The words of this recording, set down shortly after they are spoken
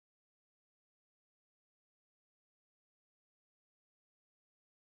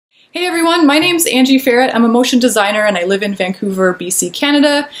Hey everyone, my name's Angie Feret. I'm a motion designer and I live in Vancouver, B.C,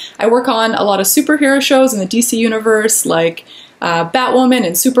 Canada. I work on a lot of superhero shows in the DC universe like Batwoman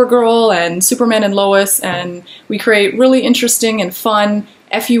and Supergirl and Superman and Lois, and we create really interesting and fun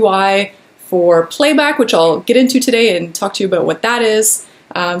FUI for Playback, which I'll get into today and talk to you about what that is.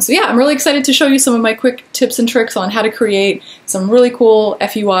 So yeah, I'm really excited to show you some of my quick tips and tricks on how to create some really cool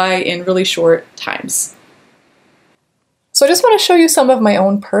FUI in really short times. So I just want to show you some of my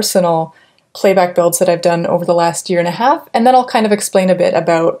own personal Playback builds that I've done over the last year and a half, and then I'll kind of explain a bit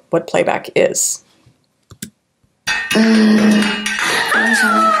about what Playback is.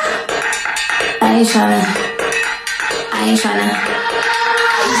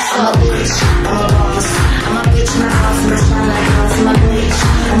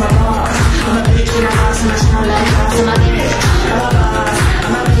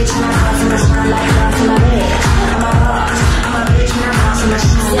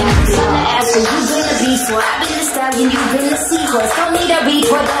 I've been the stallion, you've been the sequence. Don't need a beat,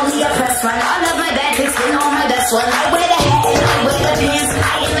 but don't need a press run. All of my bad pics been on my best one. I wear the hat and I wear the pants.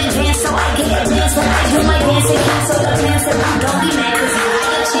 I am advanced, so I get advanced. When I do my dance, it cancel the plans. So don't be mad, cause you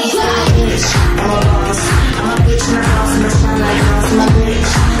like a chance. I'm a boss, I'm a bitch in the house, and I shine like glass. I'm a bitch,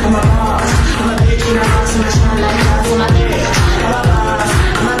 I'm a boss, I'm a bitch in the house, and I shine like glass. I'm a bitch, I'm a boss,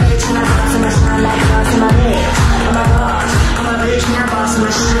 I'm a bitch in the house, and I shine like glass. I'm a bitch, I'm a boss, I'm a bitch in the house, and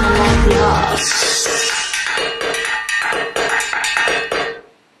I shine like glass.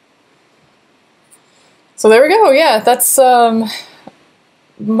 So there we go, yeah, that's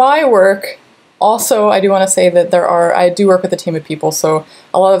my work. Also, I do want to say that I do work with a team of people, so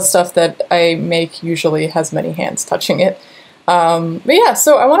a lot of the stuff that I make usually has many hands touching it. But yeah,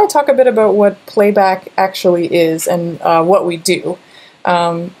 so I want to talk a bit about what Playback actually is and what we do.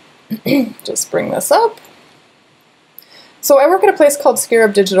 Just bring this up. So I work at a place called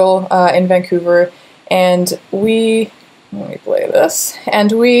Scarab Digital in Vancouver, and let me play this,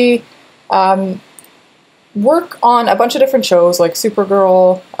 and we work on a bunch of different shows like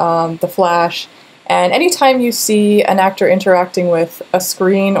Supergirl, The Flash, and anytime you see an actor interacting with a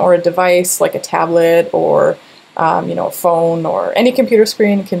screen or a device like a tablet or a phone or any computer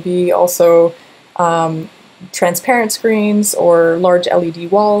screen, it can be also transparent screens or large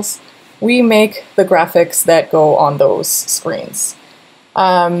LED walls, we make the graphics that go on those screens.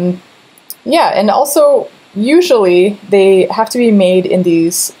 Yeah, and also usually they have to be made in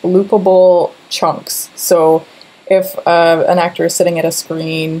these loopable chunks. So if an actor is sitting at a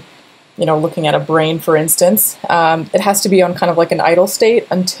screen, looking at a brain, for instance, it has to be on kind of like an idle state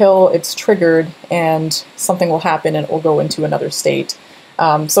until it's triggered and something will happen and it will go into another state.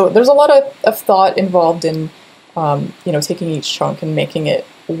 So there's a lot of thought involved in, taking each chunk and making it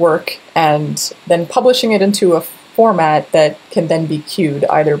work and then publishing it into a format that can then be queued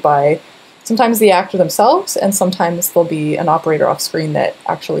either by sometimes the actor themselves, and sometimes there'll be an operator off screen that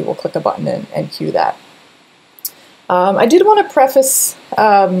actually will click a button and cue that. I did want to preface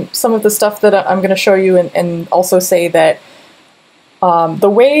some of the stuff that I'm going to show you and also say that the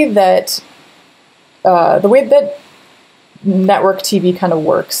way that network TV kind of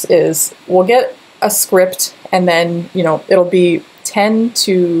works is we'll get a script and then it'll be 10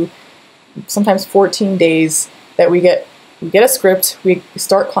 to sometimes 14 days that we get a script, we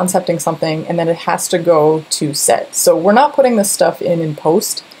start concepting something, and then it has to go to set. So we're not putting this stuff in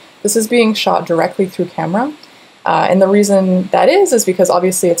post. This is being shot directly through camera. And the reason that is because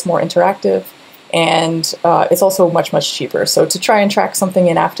obviously it's more interactive and it's also much, much cheaper. So to try and track something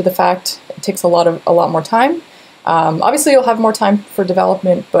in after the fact, it takes a lot more time. Obviously you'll have more time for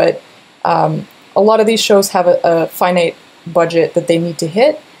development, but a lot of these shows have a finite budget that they need to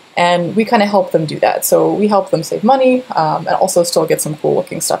hit. And we kind of help them do that. So we help them save money and also still get some cool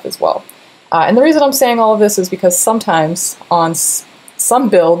looking stuff as well. And the reason I'm saying all of this is because sometimes on some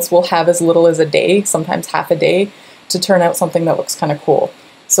builds we'll have as little as a day, sometimes half a day, to turn out something that looks kind of cool.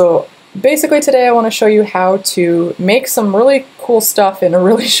 So basically today I want to show you how to make some really cool stuff in a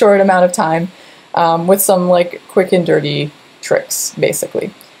really short amount of time with some like quick and dirty tricks,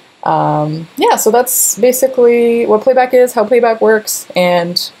 basically. Yeah, so that's basically what Playback is, how Playback works,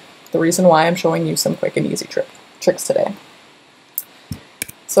 and the reason why I'm showing you some quick and easy tricks today.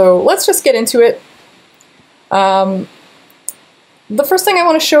 So let's just get into it. The first thing I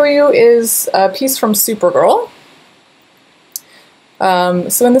want to show you is a piece from Supergirl.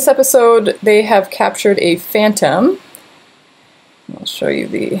 So in this episode, they have captured a Phantom. I'll show you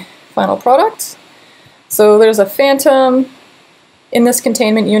the final product. So there's a Phantom in this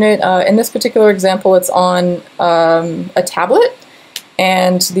containment unit. In this particular example, it's on a tablet,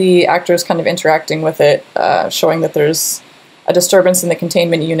 and the actor is kind of interacting with it, showing that there's a disturbance in the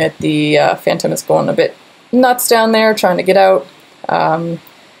containment unit. The Phantom is going a bit nuts down there, trying to get out.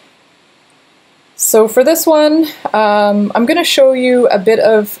 So for this one, I'm going to show you a bit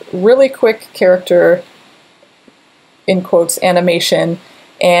of really quick character, in quotes, animation,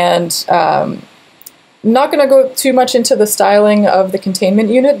 and not going to go too much into the styling of the containment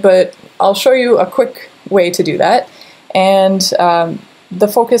unit, but I'll show you a quick way to do that. And the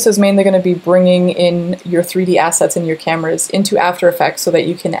focus is mainly going to be bringing in your 3D assets in your cameras into After Effects so that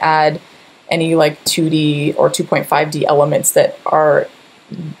you can add any like 2D or 2.5D elements that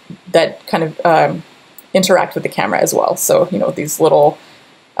kind of interact with the camera as well. So, you know, these little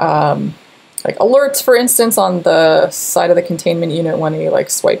like alerts, for instance, on the side of the containment unit when he like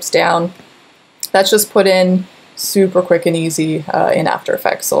swipes down. That's just put in super quick and easy in After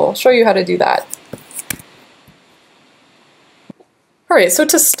Effects. So I'll show you how to do that. All right, so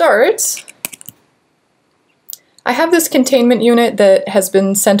to start, I have this containment unit that has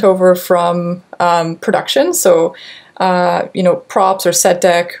been sent over from production. So, you know, props or set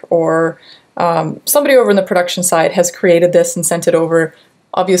deck or somebody over in the production side has created this and sent it over.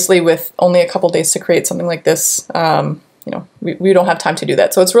 Obviously, with only a couple days to create something like this, you know, we don't have time to do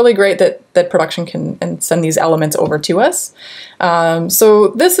that. So it's really great that production can send these elements over to us. So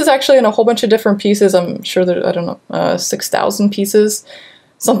this is actually in a whole bunch of different pieces. I'm sure there, I don't know, 6,000 pieces,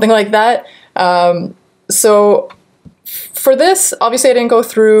 something like that. So for this, obviously I didn't go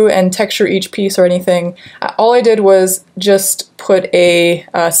through and texture each piece or anything. All I did was just put a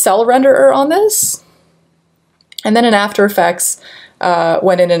cell renderer on this. And then in After Effects,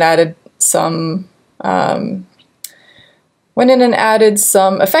 went in and added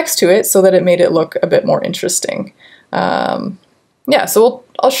some effects to it so that it made it look a bit more interesting. Yeah, so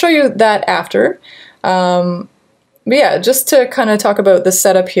I'll show you that after. But yeah, just to kind of talk about the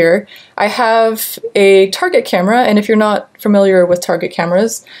setup here, I have a target camera, and if you're not familiar with target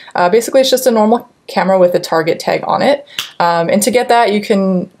cameras, basically it's just a normal camera with a target tag on it. And to get that, you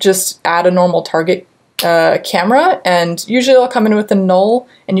can just add a normal target camera, and usually it'll come in with a null,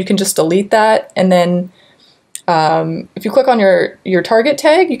 and you can just delete that, and then if you click on your target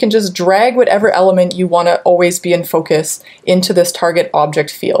tag, you can just drag whatever element you want to always be in focus into this target object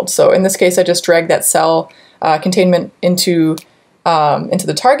field. So in this case, I just dragged that cell containment into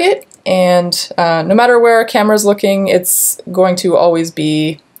the target, and no matter where our camera is looking, it's going to always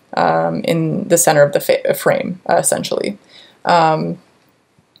be in the center of the frame, essentially.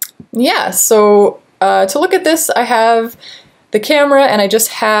 Yeah, so to look at this, I have the camera, and I just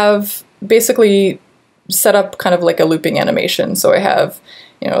have basically set up kind of like a looping animation. So I have,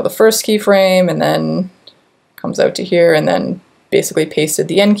 you know, the first keyframe, and then comes out to here, and then basically pasted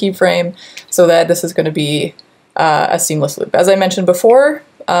the end keyframe so that this is going to be a seamless loop. As I mentioned before,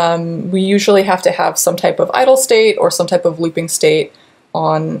 we usually have to have some type of idle state or some type of looping state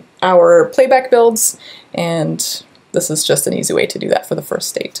on our playback builds, and this is just an easy way to do that for the first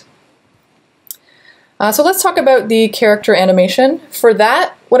state. So let's talk about the character animation. For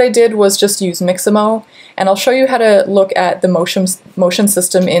that, what I did was just use Mixamo, and I'll show you how to look at the motion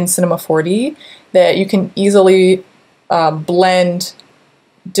system in Cinema 4D that you can easily blend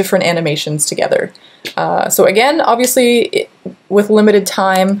different animations together. So again, obviously, with limited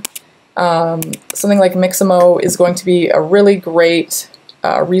time, something like Mixamo is going to be a really great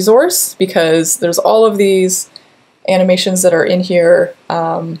resource, because there's all of these animations that are in here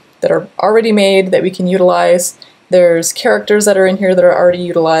that are already made that we can utilize. There's characters that are in here that are already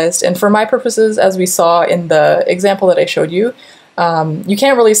utilized, and for my purposes, as we saw in the example that I showed you, you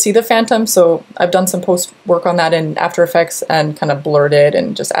can't really see the Phantom, so I've done some post work on that in After Effects and kind of blurred it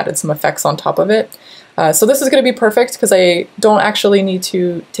and just added some effects on top of it. So this is going to be perfect because I don't actually need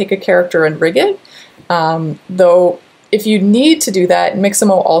to take a character and rig it, though if you need to do that,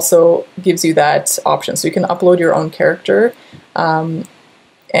 Mixamo also gives you that option, so you can upload your own character, and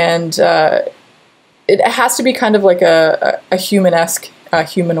it has to be kind of like a human-esque,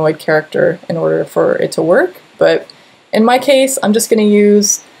 humanoid character in order for it to work, but in my case, I'm just going to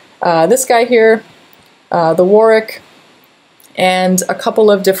use this guy here, the Warwick, and a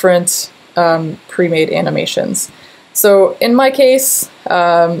couple of different pre-made animations. So in my case,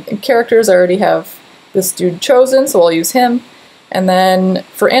 in characters, I already have this dude chosen, so I'll use him. And then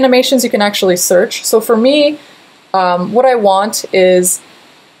for animations, you can actually search. So for me, what I want is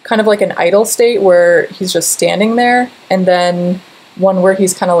kind of like an idle state where he's just standing there, and then one where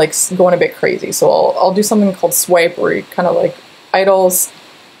he's kind of like going a bit crazy. So I'll do something called swipe, where he kind of like idles,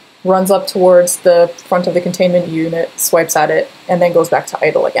 runs up towards the front of the containment unit, swipes at it, and then goes back to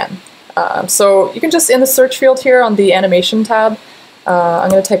idle again. So you can just, in the search field here on the animation tab, I'm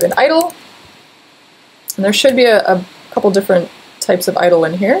going to type in idle, and there should be a couple different types of idle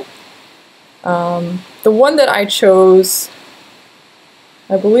in here. The one that I chose,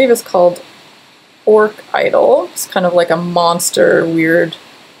 I believe, is called Orc Idle. It's kind of like a monster, weird,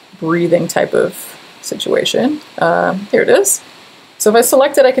 breathing type of situation. Here it is. So if I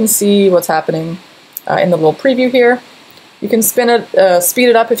select it, I can see what's happening in the little preview here. You can spin it, speed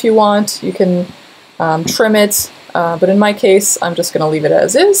it up if you want. You can trim it, but in my case, I'm just going to leave it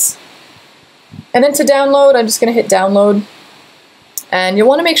as is. And then to download, I'm just going to hit download. And you'll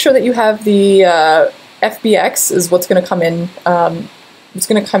want to make sure that you have the FBX is what's going to come in. It's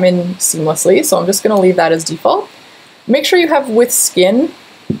going to come in seamlessly, so I'm just going to leave that as default. Make sure you have with skin.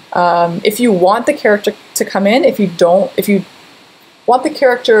 If you want the character to come in, if you want the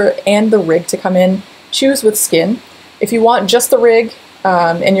character and the rig to come in, choose with skin. If you want just the rig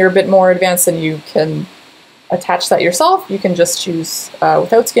and you're a bit more advanced and you can attach that yourself, you can just choose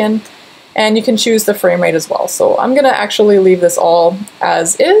without skin. And you can choose the frame rate as well. So I'm going to actually leave this all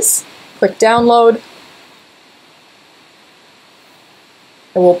as is. Click download.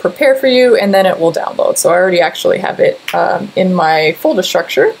 It will prepare for you and then it will download. So I already actually have it in my folder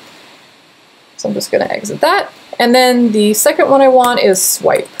structure. So I'm just going to exit that. And then the second one I want is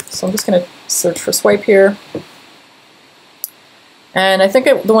swipe. So I'm just going to search for swipe here. And I think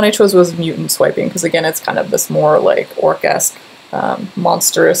the one I chose was mutant swiping because again it's kind of this more like orc-esque,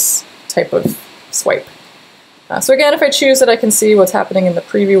 monstrous type of swipe. So again, if I choose it, I can see what's happening in the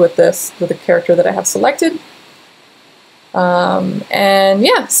preview with the character that I have selected. And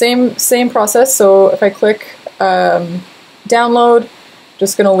yeah, same process. So if I click download,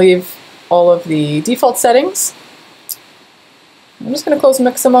 just going to leave all of the default settings. I'm just going to close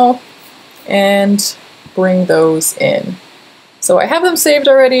Mixamo and bring those in. So I have them saved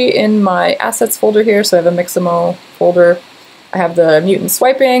already in my assets folder here. So I have a Mixamo folder. I have the mutant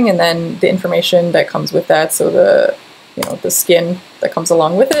swiping and then the information that comes with that. So the skin that comes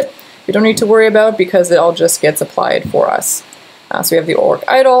along with it. We don't need to worry about because it all just gets applied for us. So we have the Orc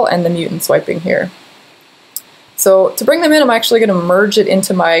Idle and the mutant swiping here. So to bring them in, I'm actually going to merge it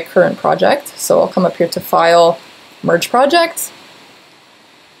into my current project. So I'll come up here to File, Merge Project,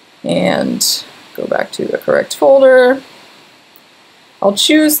 and go back to the correct folder. I'll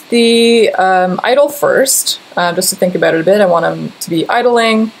choose the idle first, just to think about it a bit. I want them to be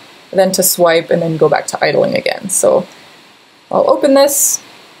idling, then to swipe, and then go back to idling again. So I'll open this.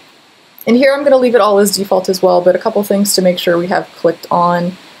 And here I'm going to leave it all as default as well, but a couple things to make sure we have clicked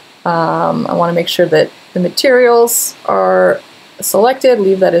on. I want to make sure that the materials are selected,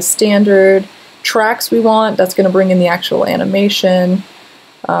 leave that as standard. Tracks we want, that's going to bring in the actual animation.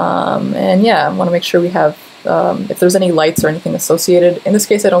 And yeah, I want to make sure we have if there's any lights or anything associated. In this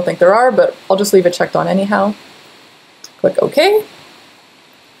case, I don't think there are, but I'll just leave it checked on anyhow. Click OK.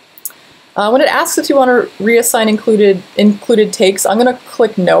 When it asks if you want to reassign included takes, I'm going to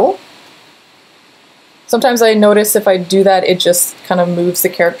click No. Sometimes I notice if I do that, it just kind of moves the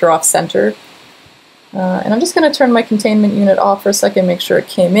character off center. And I'm just going to turn my containment unit off for a second, make sure it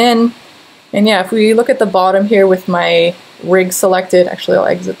came in. And yeah, if we look at the bottom here with my rig selected, actually I'll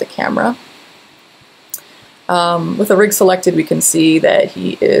exit the camera. With the rig selected, we can see that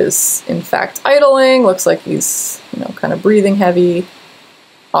he is in fact idling. Looks like he's kind of breathing heavy.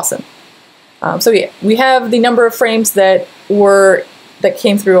 Awesome. So yeah, we have the number of frames that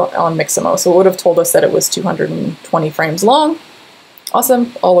came through on Mixamo. So it would have told us that it was 220 frames long.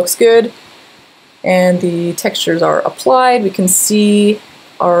 Awesome. All looks good. And the textures are applied. We can see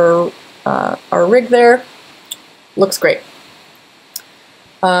our rig there. Looks great.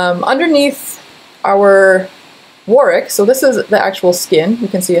 Underneath our Warwick, so this is the actual skin. You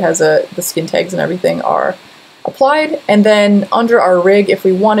can see it has the skin tags and everything are applied. And then under our rig, if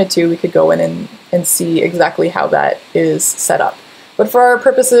we wanted to, we could go in and see exactly how that is set up. But for our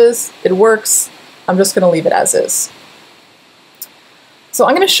purposes, it works. I'm just going to leave it as is. So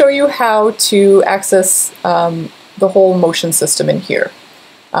I'm going to show you how to access the whole motion system in here.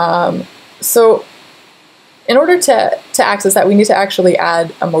 So in order to access that, we need to actually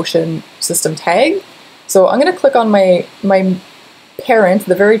add a motion system tag. So I'm going to click on my parent,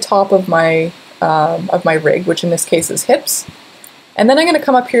 the very top of my rig, which in this case is hips. And then I'm going to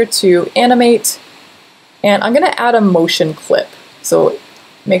come up here to animate, and I'm going to add a motion clip. So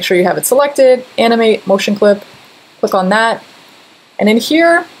make sure you have it selected, animate, motion clip, click on that. And in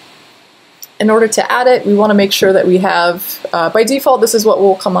here, in order to add it, we want to make sure that we have, by default, this is what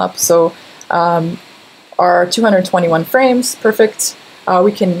will come up. So our 221 frames, perfect.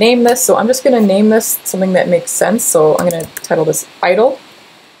 We can name this, so I'm just going to name this something that makes sense. So I'm going to title this idle.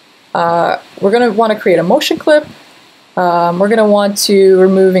 We're going to want to create a motion clip, We're going to want to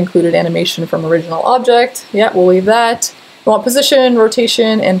remove included animation from original object. Yeah, we'll leave that. We want position,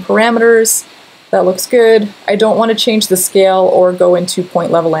 rotation, and parameters. That looks good. I don't want to change the scale or go into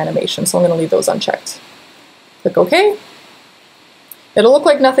point level animation, so I'm going to leave those unchecked. Click OK. It'll look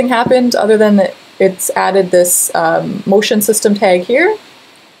like nothing happened other than that it's added this motion system tag here.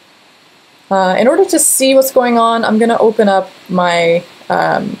 In order to see what's going on, I'm going to open up my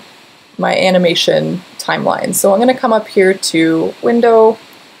my animation timeline. So I'm going to come up here to Window,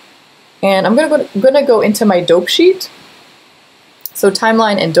 and I'm going to go into my dope sheet. So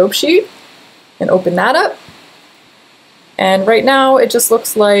Timeline and Dope Sheet, and open that up. And right now it just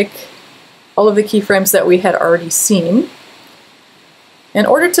looks like all of the keyframes that we had already seen. In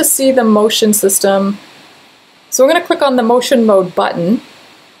order to see the motion system, so we're going to click on the motion mode button,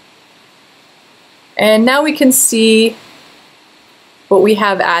 and now we can see what we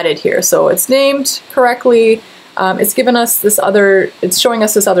have added here. So it's named correctly. It's given us this other, it's showing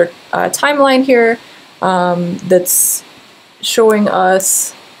us this other timeline here that's showing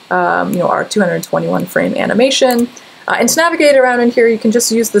us you know, our 221 frame animation. And to navigate around in here, you can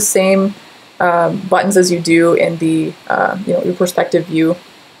just use the same buttons as you do in the you know, your perspective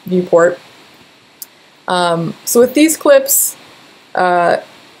viewport. So with these clips,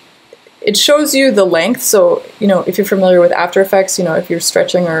 it shows you the length. So, you know, if you're familiar with After Effects, you know, if you're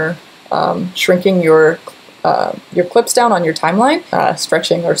stretching or shrinking your clips down on your timeline,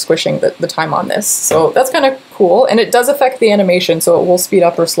 stretching or squishing the time on this. So that's kind of cool, and it does affect the animation, so it will speed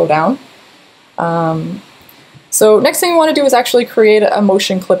up or slow down. So next thing we want to do is actually create a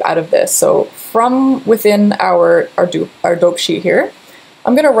motion clip out of this. So from within our dope sheet here,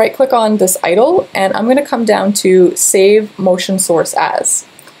 I'm going to right click on this idle, and I'm going to come down to Save Motion Source As.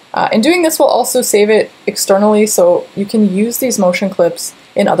 In doing this, we'll also save it externally, so you can use these motion clips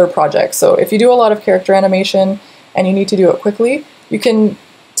in other projects. So if you do a lot of character animation and you need to do it quickly, you can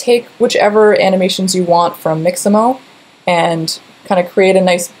take whichever animations you want from Mixamo and kind of create a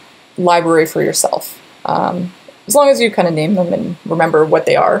nice library for yourself. As long as you kind of name them and remember what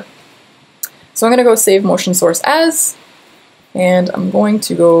they are. So I'm going to go Save Motion Source As, and I'm going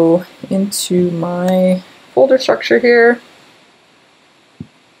to go into my folder structure here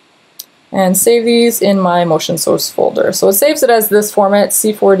and save these in my motion source folder. So it saves it as this format,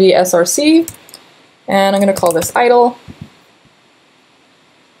 C4D SRC, and I'm going to call this idle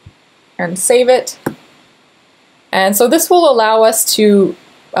and save it. And so this will allow us to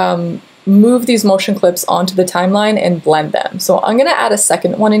move these motion clips onto the timeline and blend them. So I'm going to add a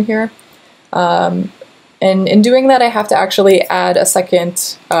second one in here. And in doing that, I have to actually add a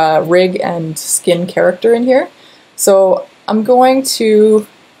second rig and skin character in here. So I'm going to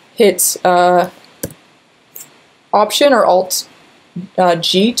hit Option or Alt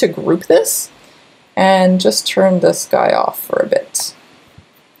G to group this, and just turn this guy off for a bit.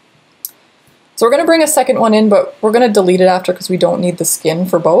 So we're going to bring a second one in, but we're going to delete it after because we don't need the skin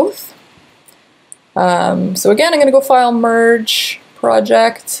for both. So again, I'm going to go File, Merge,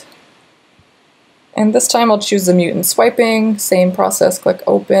 Project, and this time I'll choose the mutant swiping. Same process, click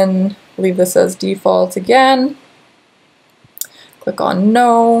Open, leave this as default again. Click on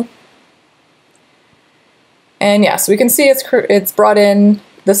No. And yeah, so we can see it's brought in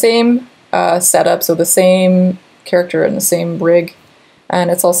the same setup, so the same character and the same rig,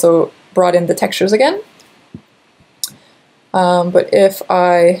 and it's also brought in the textures again. But if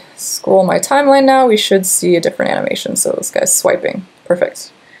I scroll my timeline now, we should see a different animation. So this guy's swiping.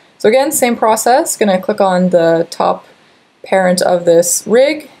 Perfect. So again, same process. Gonna click on the top parent of this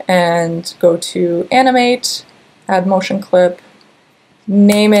rig and go to Animate, Add Motion Clip,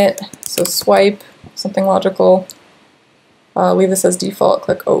 name it, so swipe, something logical. Leave this as default,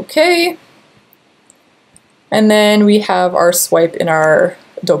 click OK. And then we have our swipe in our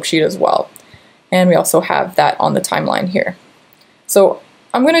dope sheet as well. And we also have that on the timeline here. So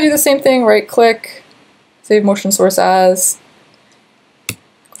I'm going to do the same thing, right click, save motion source as,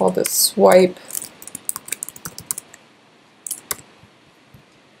 call this swipe,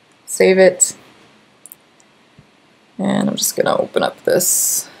 save it. And I'm just going to open up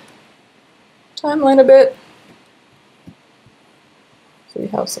this timeline a bit so we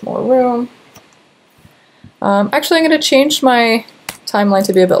have some more room. Actually, I'm going to change my timeline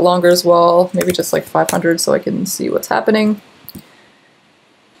to be a bit longer as well, maybe just like 500 so I can see what's happening.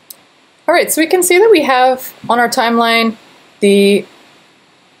 Alright, so we can see that we have on our timeline the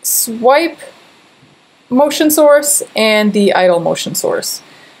swipe motion source and the idle motion source.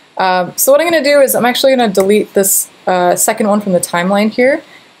 So what I'm going to do is I'm actually going to delete this second one from the timeline here,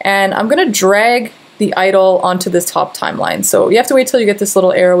 and I'm going to drag the idle onto this top timeline. So you have to wait till you get this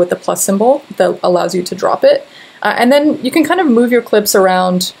little arrow with the plus symbol that allows you to drop it. And then you can kind of move your clips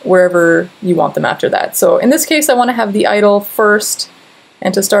around wherever you want them after that. So in this case, I want to have the idle first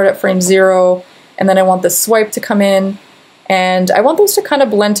and to start at frame 0, and then I want the swipe to come in, and I want those to kind of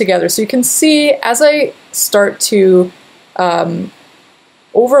blend together. So you can see as I start to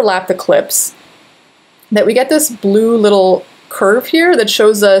overlap the clips that we get this blue little curve here that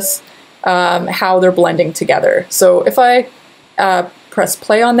shows us how they're blending together. So if I press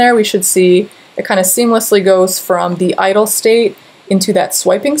play on there, we should see it kind of seamlessly goes from the idle state into that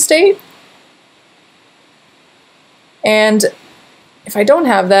swiping state. And if I don't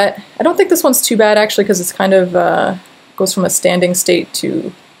have that, I don't think this one's too bad actually, because it's kind of goes from a standing state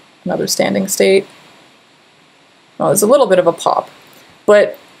to another standing state. Oh, there's a little bit of a pop.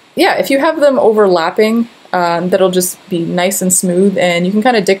 But yeah, if you have them overlapping, that'll just be nice and smooth, and you can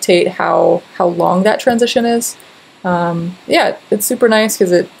kind of dictate how long that transition is. Yeah, it's super nice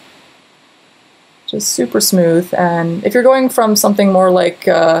because it just super smooth. And if you're going from something more like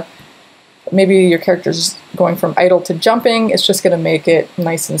maybe your character's going from idle to jumping, it's just going to make it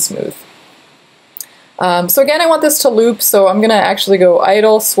nice and smooth. So again, I want this to loop, so I'm going to actually go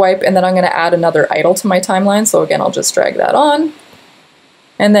idle, swipe, and then I'm going to add another idle to my timeline. So again, I'll just drag that on,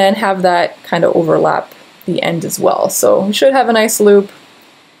 and then have that kind of overlap the end as well. So we should have a nice loop.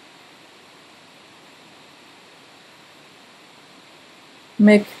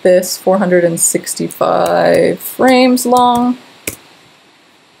 Make this 465 frames long.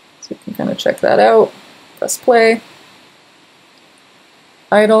 So you can kind of check that out. Press play.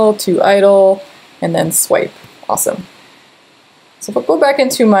 Idle to idle, and then swipe. Awesome. So if I go back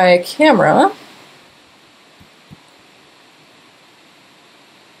into my camera,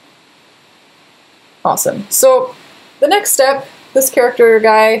 awesome. So the next step, this character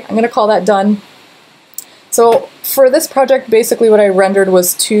guy, I'm going to call that done. So for this project, basically what I rendered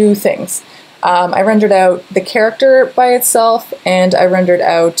was two things. I rendered out the character by itself, and I rendered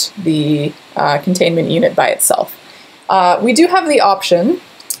out the containment unit by itself. We do have the option,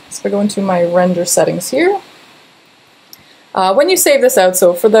 so if I go into my render settings here, when you save this out,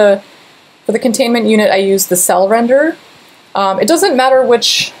 so for the containment unit I use the cell render. It doesn't matter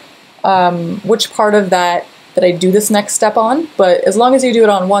which part of that I do this next step on, but as long as you do it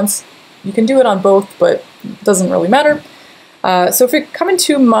on once, you can do it on both, but it doesn't really matter. So if we come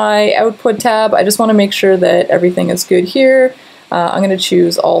into my output tab, I just want to make sure that everything is good here. I'm going to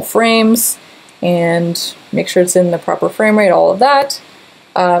choose all frames and make sure it's in the proper frame rate, all of that.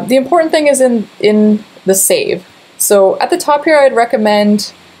 The important thing is in the save. So at the top here, I'd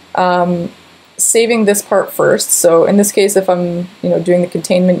recommend saving this part first. So in this case, if I'm doing the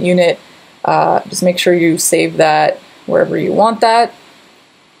containment unit, just make sure you save that wherever you want that.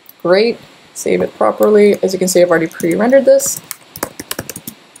 Great, save it properly. As you can see, I've already pre-rendered this.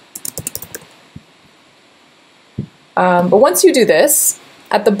 But once you do this,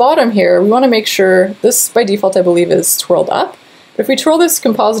 at the bottom here, we want to make sure, this by default I believe is twirled up. But if we twirl this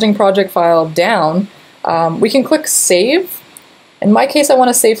compositing project file down, we can click save. In my case, I want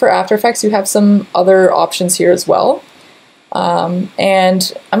to save for After Effects. You have some other options here as well.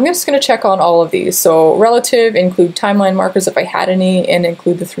 And I'm just going to check on all of these. So relative, include timeline markers if I had any, and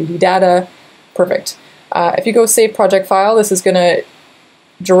include the 3D data. Perfect. If you go save project file, this is going to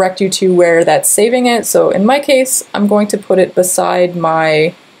direct you to where that's saving it. So in my case, I'm going to put it beside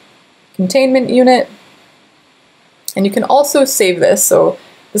my containment unit. And you can also save this. So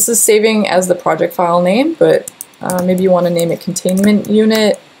this is saving as the project file name, but maybe you want to name it containment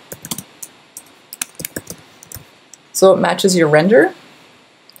unit, so it matches your render.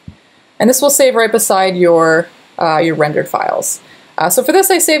 And this will save right beside your rendered files. So for this,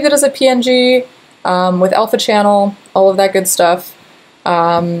 I saved it as a PNG with alpha channel, all of that good stuff.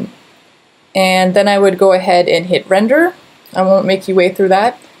 And then I would go ahead and hit render. I won't make you wait through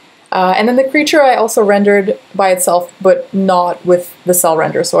that. And then the creature I also rendered by itself, but not with the cell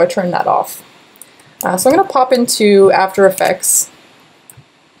render, so I turned that off. So I'm going to pop into After Effects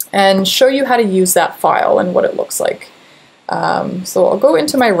and show you how to use that file and what it looks like. So I'll go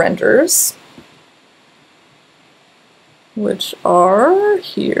into my renders, which are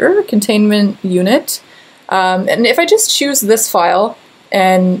here, containment unit. And if I just choose this file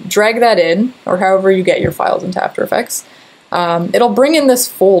and drag that in, or however you get your files into After Effects, it'll bring in this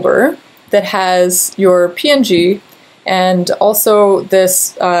folder that has your PNG and also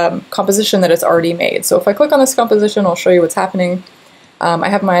this composition that it's already made. So if I click on this composition, I'll show you what's happening. I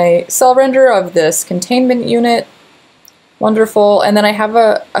have my cell render of this containment unit. Wonderful. And then I have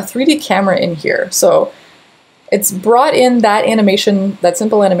a 3D camera in here. So it's brought in that animation, that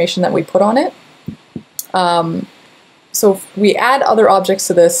simple animation that we put on it. So if we add other objects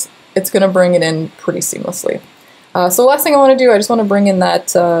to this, it's going to bring it in pretty seamlessly. So the last thing I want to do, I just want to bring in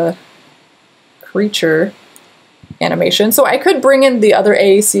that creature animation. So I could bring in the other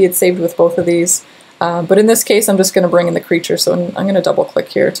AAC, it's saved with both of these, but in this case I'm just going to bring in the creature, so I'm going to double click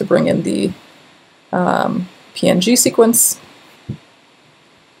here to bring in the PNG sequence.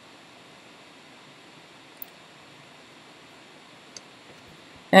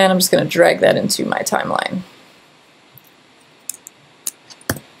 And I'm just going to drag that into my timeline.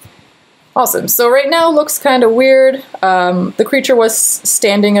 Awesome, so right now it looks kind of weird. The creature was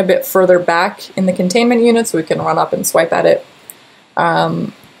standing a bit further back in the containment unit, so we can run up and swipe at it.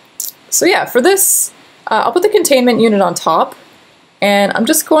 So yeah, for this, I'll put the containment unit on top, and I'm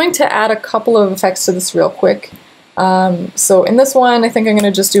just going to add a couple of effects to this real quick. So in this one, I think I'm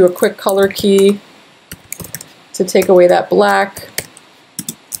going to just do a quick color key to take away that black.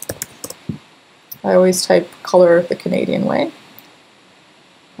 I always type color the Canadian way.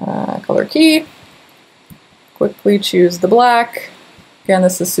 Color key, quickly choose the black. Again,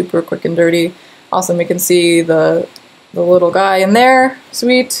 this is super quick and dirty. Awesome, we can see the little guy in there,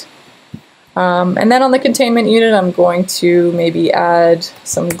 sweet. And then on the containment unit, I'm going to maybe add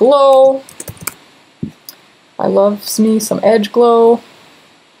some glow. I love me some edge glow.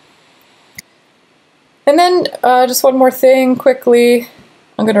 And then just one more thing quickly,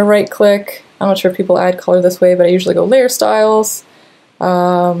 I'm gonna right click. I'm not sure if people add color this way, but I usually go layer styles.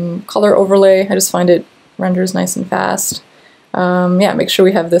 Color overlay, I just find it renders nice and fast. Yeah, make sure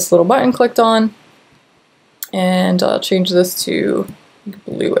we have this little button clicked on, and I'll change this to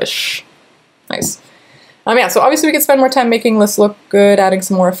bluish. Nice. Yeah, so obviously we could spend more time making this look good, adding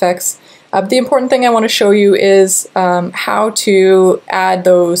some more effects. The important thing I want to show you is how to add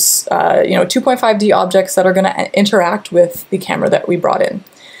those 2.5D objects that are going to interact with the camera that we brought in.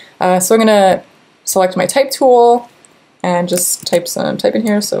 So I'm going to select my type tool and just type in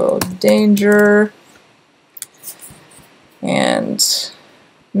here, so danger, and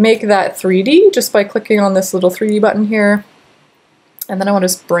make that 3D just by clicking on this little 3D button here. And then I want to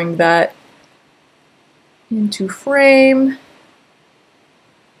just bring that into frame,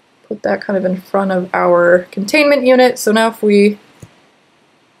 put that kind of in front of our containment unit. So now if we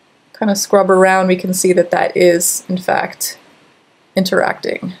kind of scrub around, we can see that that is in fact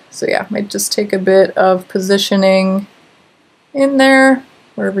interacting. So yeah, might just take a bit of positioning in there,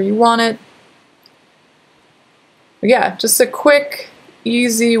 wherever you want it. But yeah, just a quick,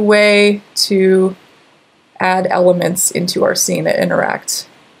 easy way to add elements into our scene that interact.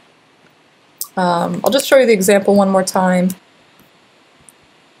 I'll just show you the example one more time.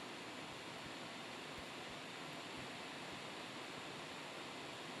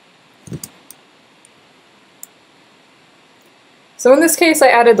 So in this case, I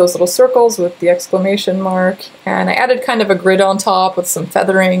added those little circles with the exclamation mark, and I added kind of a grid on top with some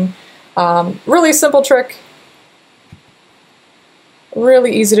feathering. Really simple trick.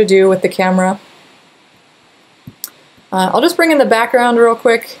 Really easy to do with the camera. I'll just bring in the background real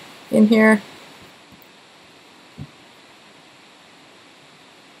quick in here.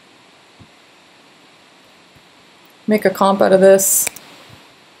 Make a comp out of this.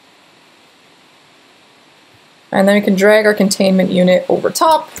 And then we can drag our containment unit over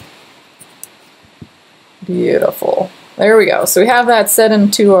top. Beautiful. There we go. So we have that set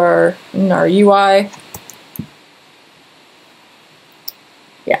into our UI.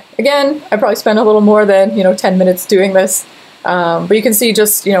 Yeah, again, I probably spent a little more than 10 minutes doing this, but you can see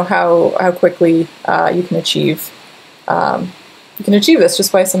just how quickly you can achieve this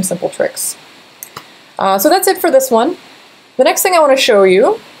just by some simple tricks. So that's it for this one. The next thing I want to show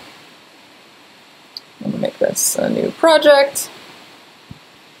you. I'm going to make this a new project.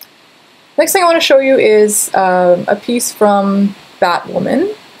 Next thing I want to show you is a piece from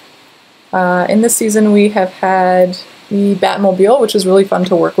Batwoman. In this season we have had the Batmobile, which is really fun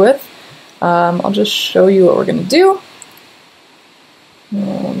to work with. I'll just show you what we're going to do.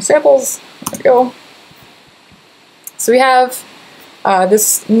 Samples, there we go. So we have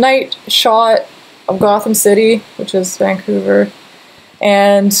this night shot of Gotham City, which is Vancouver,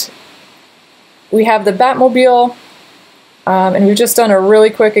 and we have the Batmobile, and we've just done a really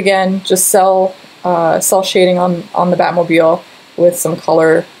quick, again, just cell shading on the Batmobile with some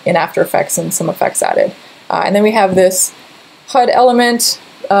color in After Effects and some effects added. And then we have this HUD element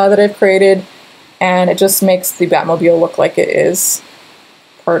that I've created, and it just makes the Batmobile look like it is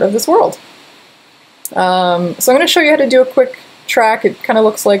part of this world. So I'm going to show you how to do a quick track. It kind of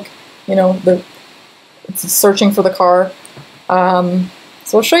looks like, it's searching for the car.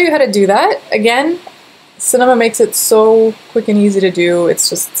 So I'll show you how to do that. Again, Cinema makes it so quick and easy to do.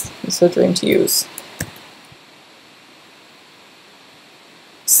 It's a dream to use.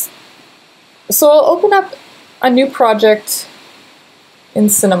 So I'll open up a new project in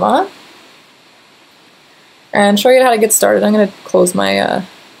Cinema and show you how to get started. I'm going to close my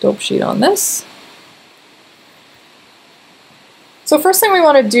dope sheet on this. So first thing we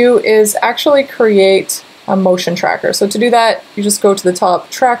want to do is actually create a motion tracker. So to do that, you just go to the top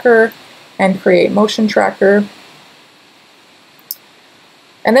tracker and create motion tracker.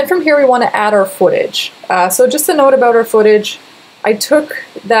 And then from here we want to add our footage. So just a note about our footage, I took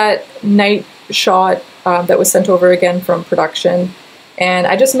that night shot that was sent over again from production, and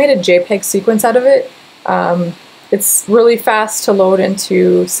I just made a JPEG sequence out of it. It's really fast to load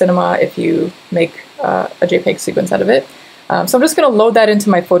into Cinema if you make a JPEG sequence out of it. So I'm just going to load that into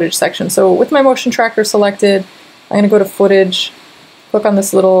my footage section. So with my motion tracker selected, I'm going to go to footage, click on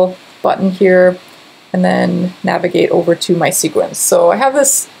this little button here, and then navigate over to my sequence. So I have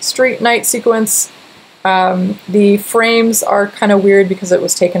this street night sequence. The frames are kind of weird because it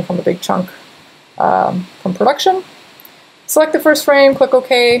was taken from a big chunk from production. Select the first frame, click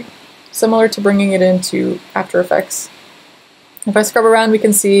OK, similar to bringing it into After Effects. If I scrub around, we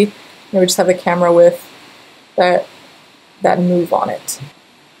can see we just have the camera with that move on it.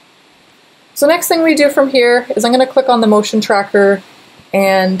 So next thing we do from here is I'm going to click on the motion tracker,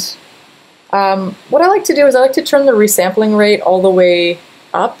 and what I like to do is I like to turn the resampling rate all the way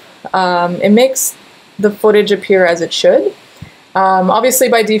up. It makes the footage appear as it should. Obviously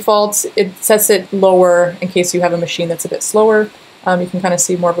by default it sets it lower in case you have a machine that's a bit slower. You can kind of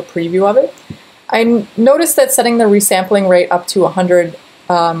see more of a preview of it. I noticed that setting the resampling rate up to 100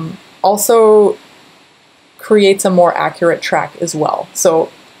 also creates a more accurate track as well.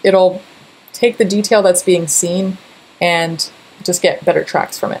 So it'll take the detail that's being seen and just get better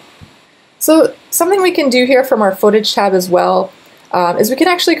tracks from it. So something we can do here from our footage tab as well is we can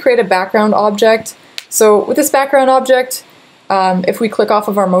actually create a background object. So with this background object, if we click off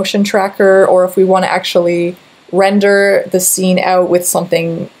of our motion tracker, or if we want to actually render the scene out with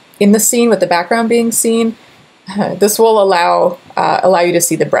something in the scene with the background being seen, this will allow you to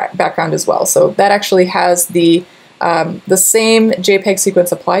see the background as well. So that actually has the same JPEG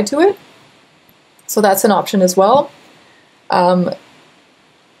sequence applied to it. So that's an option as well.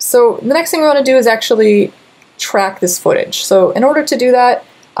 So the next thing we want to do is actually track this footage. So in order to do that,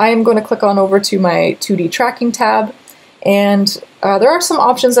 I am going to click on over to my 2D tracking tab, and there are some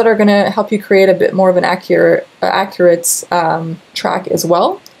options that are going to help you create a bit more of an accurate track as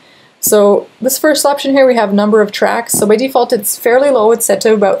well. So this first option here, we have number of tracks. So by default it's fairly low, it's set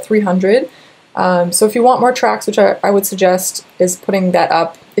to about 300. So if you want more tracks, which I would suggest is putting that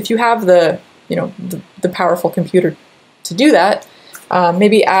up, if you have the powerful computer to do that,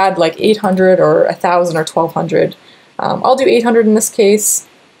 maybe add like 800 or 1000 or 1200. I'll do 800 in this case.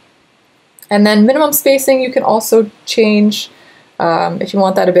 And then minimum spacing you can also change if you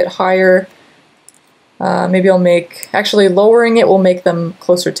want that a bit higher. Maybe I'll make, actually lowering it will make them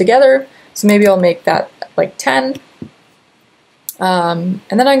closer together. So maybe I'll make that like 10. And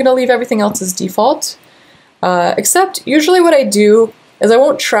then I'm going to leave everything else as default. Except usually what I do is I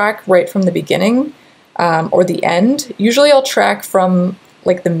won't track right from the beginning. Or the end. Usually I'll track from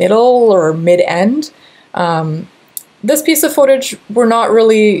like the middle or mid-end. This piece of footage,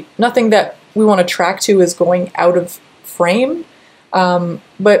 nothing that we want to track to is going out of frame.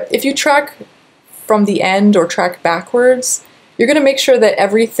 But if you track from the end or track backwards, you're going to make sure that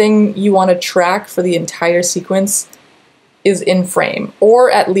everything you want to track for the entire sequence is in frame, or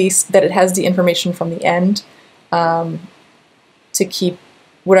at least that it has the information from the end to keep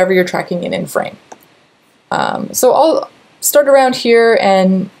whatever you're tracking in frame. So I'll start around here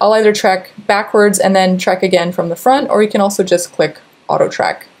and I'll either track backwards and then track again from the front, or you can also just click auto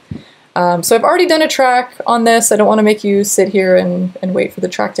track. So I've already done a track on this. I don't want to make you sit here and wait for the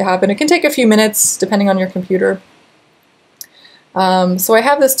track to happen. It can take a few minutes depending on your computer. So I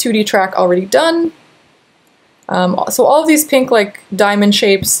have this 2D track already done. So all of these pink like diamond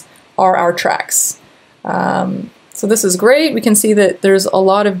shapes are our tracks. So this is great. We can see that there's a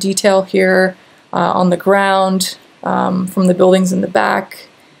lot of detail here. On the ground, from the buildings in the back.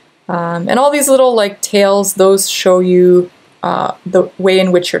 And all these little like tails, those show you the way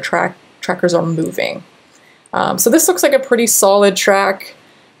in which your trackers are moving. So this looks like a pretty solid track.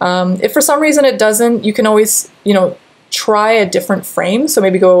 If for some reason it doesn't, you can always, try a different frame. So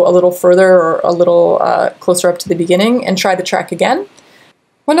maybe go a little further or a little closer up to the beginning and try the track again.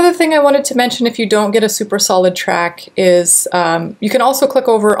 One other thing I wanted to mention, if you don't get a super solid track, is you can also click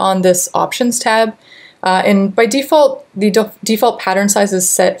over on this options tab. And by default, the default pattern size is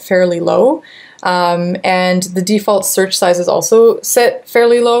set fairly low. And the default search size is also set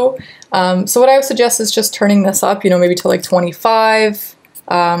fairly low. So what I would suggest is just turning this up, maybe to like 25.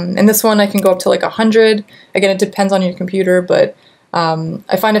 And this one I can go up to like 100. Again, it depends on your computer, but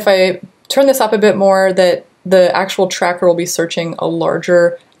I find if I turn this up a bit more that the actual tracker will be searching a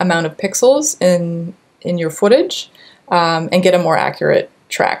larger amount of pixels in your footage and get a more accurate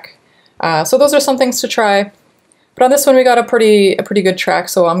track. So those are some things to try. But on this one we got a pretty good track,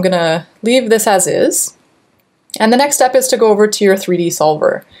 so I'm gonna leave this as is. And the next step is to go over to your 3D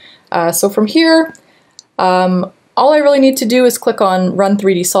solver. So from here, all I really need to do is click on Run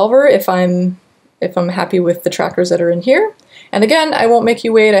 3D Solver if I'm happy with the trackers that are in here. And again, I won't make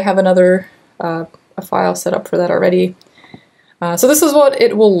you wait. I have another a file set up for that already. So this is what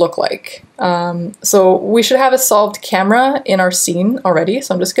it will look like. So we should have a solved camera in our scene already.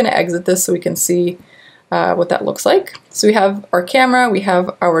 So I'm just going to exit this so we can see what that looks like. So we have our camera, we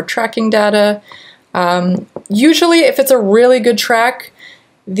have our tracking data. Usually if it's a really good track,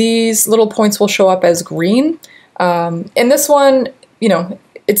 these little points will show up as green. In this one, you know,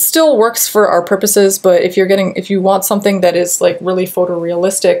 it still works for our purposes, but if you want something that is like really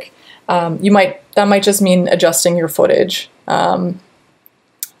photorealistic, that might just mean adjusting your footage.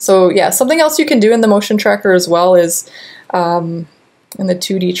 So yeah, something else you can do in the motion tracker as well is in the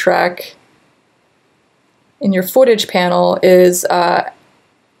 2D track, in your footage panel is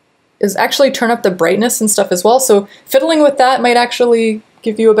actually turn up the brightness and stuff as well. So fiddling with that might actually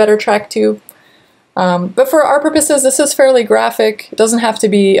give you a better track too. But for our purposes, this is fairly graphic. It doesn't have to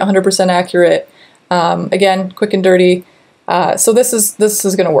be 100% accurate. Again, quick and dirty. So this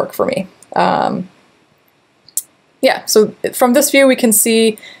is going to work for me. Yeah, so from this view, we can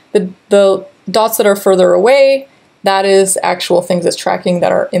see the dots that are further away. That is actual things it's tracking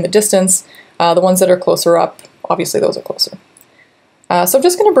that are in the distance. The ones that are closer up, obviously those are closer. So I'm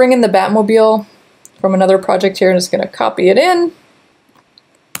just going to bring in the Batmobile from another project here. I'm just going to copy it in.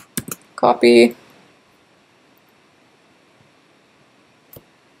 Copy.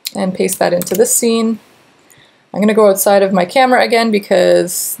 And paste that into this scene. I'm going to go outside of my camera again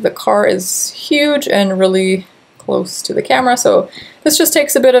because the car is huge and really close to the camera, so this just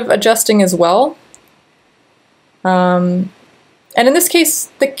takes a bit of adjusting as well. And in this case,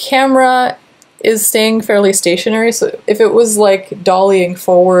 the camera is staying fairly stationary, so if it was like dollying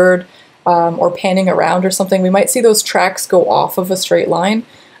forward or panning around or something, we might see those tracks go off of a straight line.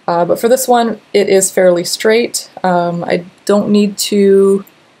 But for this one, it is fairly straight. I don't need to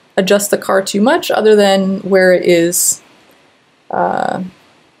adjust the car too much other than where it is in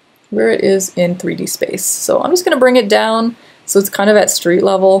 3D space. So I'm just going to bring it down so it's kind of at street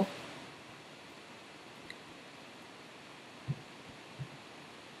level.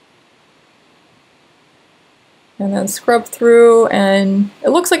 And then scrub through, and it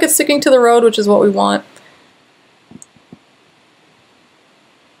looks like it's sticking to the road, which is what we want.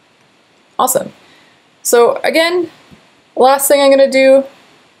 Awesome. So again, last thing I'm going to do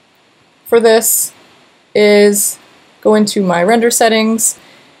for this is go into my render settings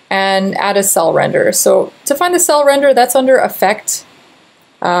and add a cell render. So to find the cell render, that's under Effect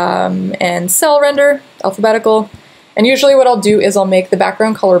and Cell Render, alphabetical. And usually what I'll do is I'll make the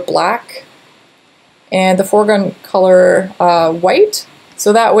background color black and the foreground color white.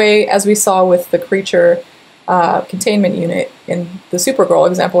 So that way, as we saw with the creature containment unit in the Supergirl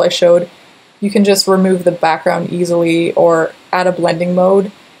example I showed, you can just remove the background easily or add a blending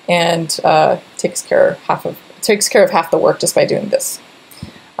mode, and takes care of half the work just by doing this.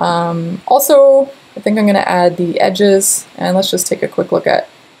 Also, I think I'm going to add the edges, and let's just take a quick look at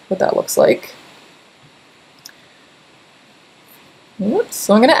what that looks like. Oops.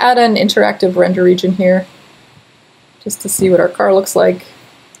 So I'm going to add an interactive render region here, just to see what our car looks like.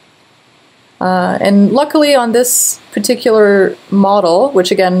 And luckily on this particular model, which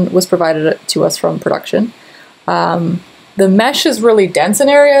again was provided to us from production, the mesh is really dense in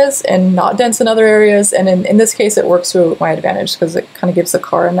areas and not dense in other areas, and in this case it works to my advantage because it kind of gives the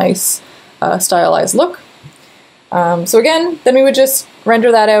car a nice stylized look. So again, then we would just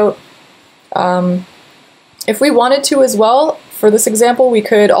render that out. If we wanted to as well, for this example, we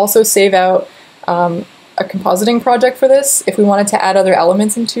could also save out a compositing project for this if we wanted to add other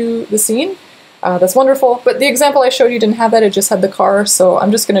elements into the scene. That's wonderful, but the example I showed you didn't have that, it just had the car, so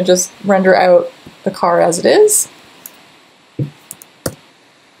I'm just going to just render out the car as it is.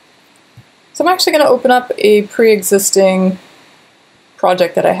 So I'm actually going to open up a pre-existing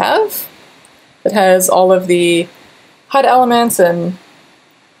project that I have that has all of the HUD elements and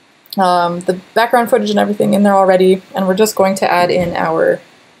the background footage and everything in there already, and we're just going to add in our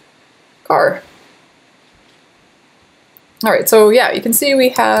car. Alright, so yeah, you can see we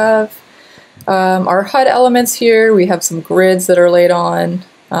have our HUD elements here, we have some grids that are laid on,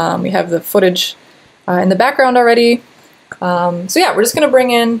 we have the footage in the background already. So yeah, we're just going to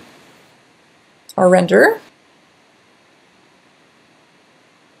bring in our render.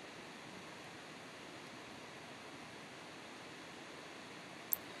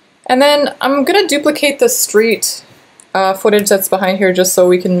 And then I'm going to duplicate the street footage that's behind here just so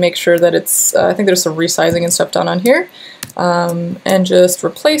we can make sure that it's, I think there's some resizing and stuff done on here. And just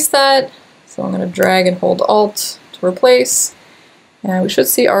replace that. So I'm going to drag and hold Alt to replace. And we should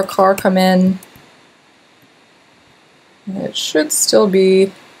see our car come in. And it should still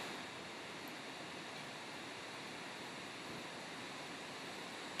be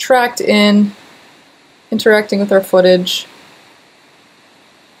tracked in, interacting with our footage.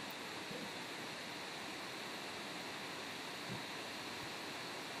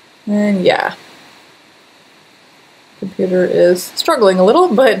 And yeah, computer is struggling a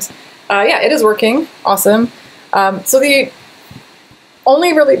little, but yeah, it is working. Awesome. So the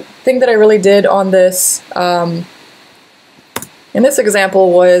only really thing that I really did on this, in this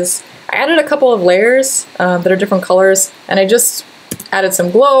example, was I added a couple of layers that are different colors, and I just added some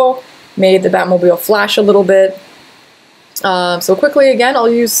glow, made the Batmobile flash a little bit. So quickly, again,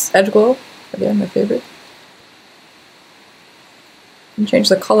 I'll use Edge Glow, again, my favorite. And change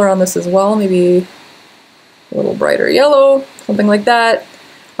the color on this as well, maybe a little brighter yellow, something like that.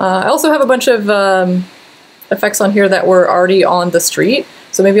 I also have a bunch of effects on here that were already on the street,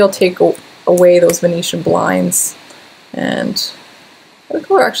 so maybe I'll take away those Venetian blinds. And the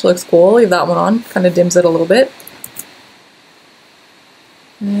color actually looks cool. I'll leave that one on, kind of dims it a little bit.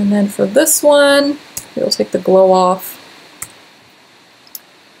 And then for this one, we'll take the glow off.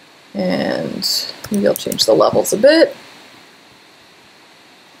 And maybe I'll change the levels a bit.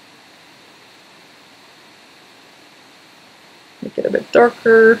 Make it a bit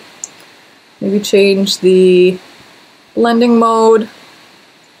darker. Maybe change the blending mode.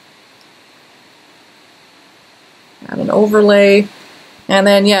 Add an overlay. And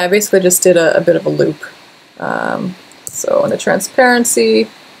then, yeah, I basically just did a bit of a loop. So in the transparency,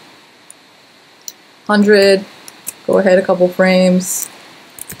 100, go ahead a couple frames,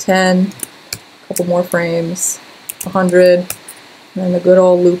 10, a couple more frames, 100, and then the good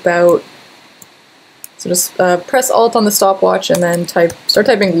old loop out. So just press Alt on the stopwatch and then start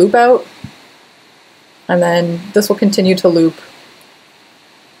typing loop out, and then this will continue to loop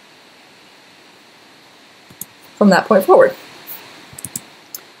from that point forward.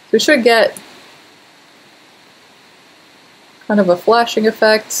 We should get kind of a flashing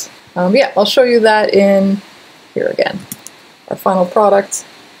effect. Yeah, I'll show you that in here again. Our final product.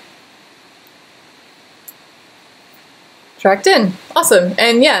 Tracked in. Awesome.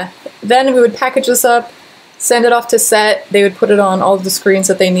 And yeah, then we would package this up, send it off to set. They would put it on all of the screens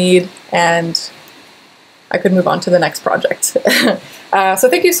that they need, and I could move on to the next project. So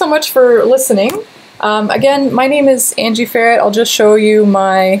thank you so much for listening. Again, my name is Angie Feret. I'll just show you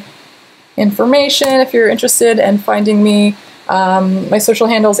my information if you're interested in finding me. My social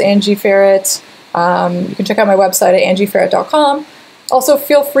handle is Angie Feret. You can check out my website at angieferet.com. Also,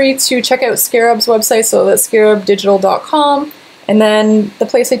 feel free to check out Scarab's website, so that's scarabdigital.com. And then the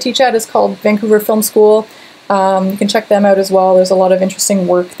place I teach at is called Vancouver Film School. You can check them out as well. There's a lot of interesting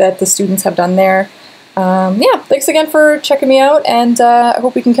work that the students have done there. Yeah, thanks again for checking me out, and I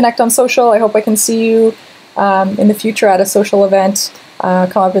hope we can connect on social. I hope I can see you in the future at a social event.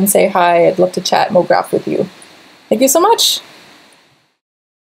 Come up and say hi. I'd love to chat MoGraph with you. Thank you so much.